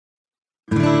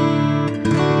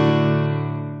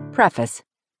Preface.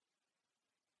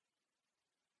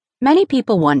 Many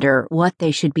people wonder what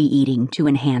they should be eating to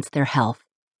enhance their health.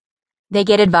 They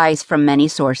get advice from many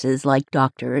sources like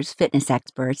doctors, fitness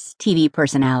experts, TV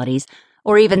personalities,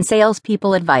 or even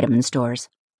salespeople at vitamin stores.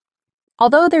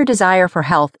 Although their desire for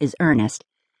health is earnest,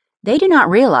 they do not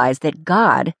realize that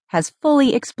God has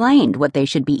fully explained what they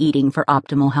should be eating for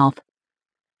optimal health.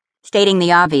 Stating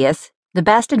the obvious, the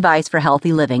best advice for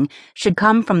healthy living should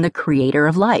come from the Creator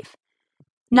of life.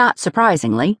 Not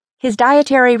surprisingly, his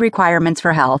dietary requirements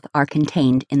for health are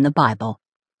contained in the Bible.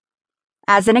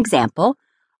 As an example,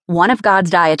 one of God's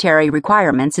dietary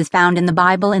requirements is found in the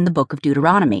Bible in the book of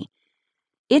Deuteronomy.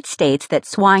 It states that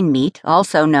swine meat,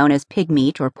 also known as pig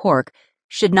meat or pork,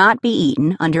 should not be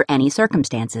eaten under any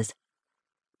circumstances.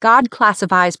 God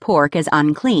classifies pork as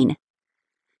unclean.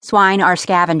 Swine are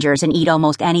scavengers and eat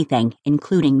almost anything,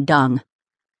 including dung.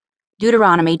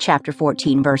 Deuteronomy chapter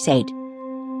 14, verse 8.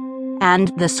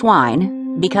 And the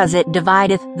swine, because it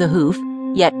divideth the hoof,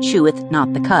 yet cheweth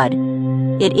not the cud,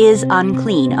 it is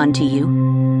unclean unto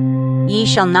you. Ye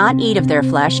shall not eat of their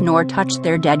flesh, nor touch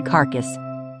their dead carcass.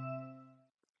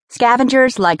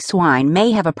 Scavengers, like swine,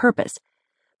 may have a purpose,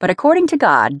 but according to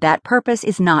God, that purpose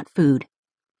is not food.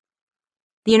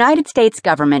 The United States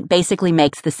government basically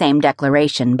makes the same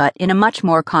declaration, but in a much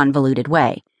more convoluted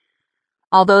way.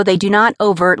 Although they do not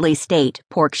overtly state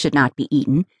pork should not be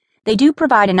eaten, they do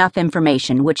provide enough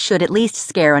information which should at least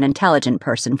scare an intelligent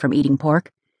person from eating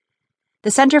pork.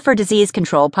 The Center for Disease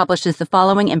Control publishes the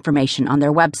following information on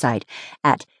their website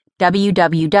at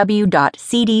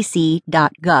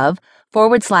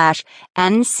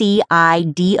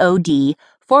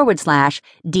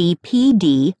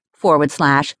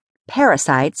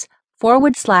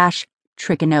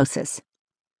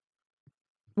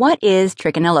What is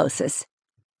trichinosis?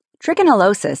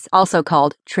 Trichinosis, also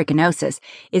called trichinosis,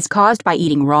 is caused by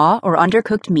eating raw or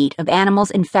undercooked meat of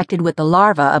animals infected with the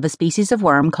larva of a species of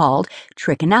worm called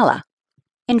trichinella.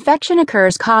 Infection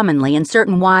occurs commonly in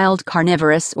certain wild,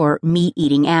 carnivorous, or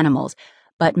meat-eating animals,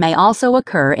 but may also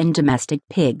occur in domestic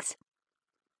pigs.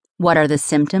 What are the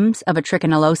symptoms of a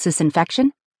trichinosis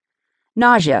infection?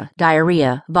 Nausea,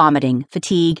 diarrhea, vomiting,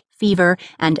 fatigue, fever,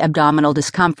 and abdominal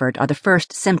discomfort are the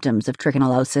first symptoms of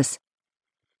trichinosis.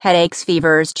 Headaches,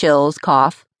 fevers, chills,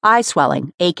 cough, eye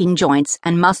swelling, aching joints,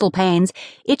 and muscle pains,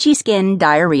 itchy skin,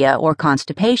 diarrhea, or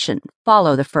constipation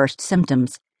follow the first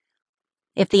symptoms.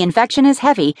 If the infection is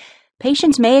heavy,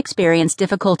 patients may experience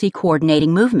difficulty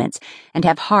coordinating movements and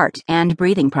have heart and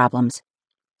breathing problems.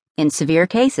 In severe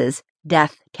cases,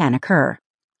 death can occur.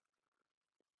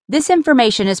 This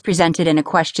information is presented in a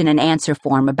question and answer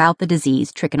form about the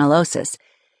disease trichinosis.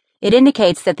 It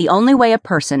indicates that the only way a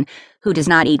person who does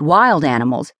not eat wild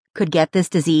animals could get this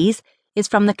disease is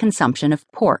from the consumption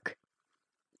of pork.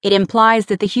 It implies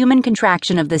that the human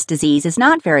contraction of this disease is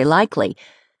not very likely,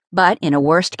 but in a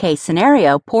worst-case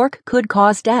scenario, pork could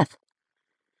cause death.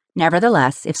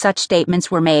 Nevertheless, if such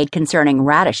statements were made concerning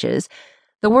radishes,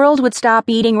 the world would stop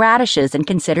eating radishes and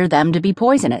consider them to be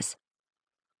poisonous.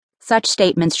 Such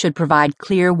statements should provide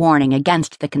clear warning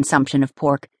against the consumption of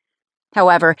pork.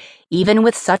 However, even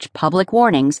with such public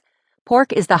warnings,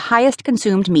 pork is the highest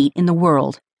consumed meat in the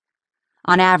world.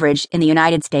 On average, in the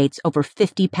United States, over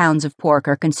 50 pounds of pork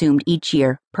are consumed each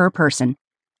year per person.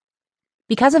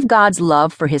 Because of God's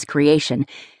love for his creation,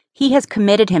 he has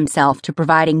committed himself to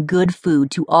providing good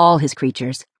food to all his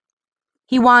creatures.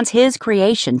 He wants his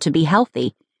creation to be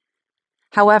healthy.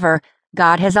 However,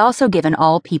 God has also given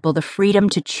all people the freedom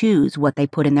to choose what they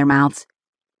put in their mouths.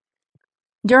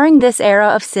 During this era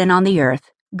of sin on the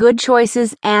earth, good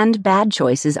choices and bad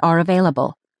choices are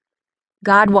available.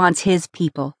 God wants his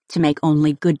people to make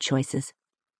only good choices.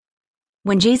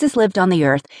 When Jesus lived on the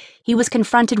earth, he was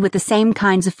confronted with the same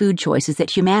kinds of food choices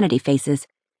that humanity faces.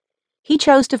 He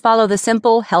chose to follow the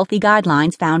simple, healthy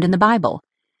guidelines found in the Bible.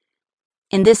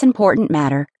 In this important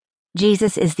matter,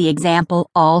 Jesus is the example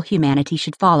all humanity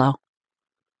should follow.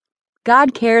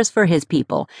 God cares for his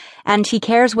people, and he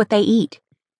cares what they eat.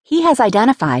 He has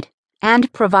identified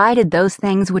and provided those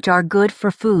things which are good for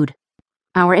food.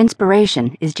 Our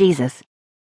inspiration is Jesus.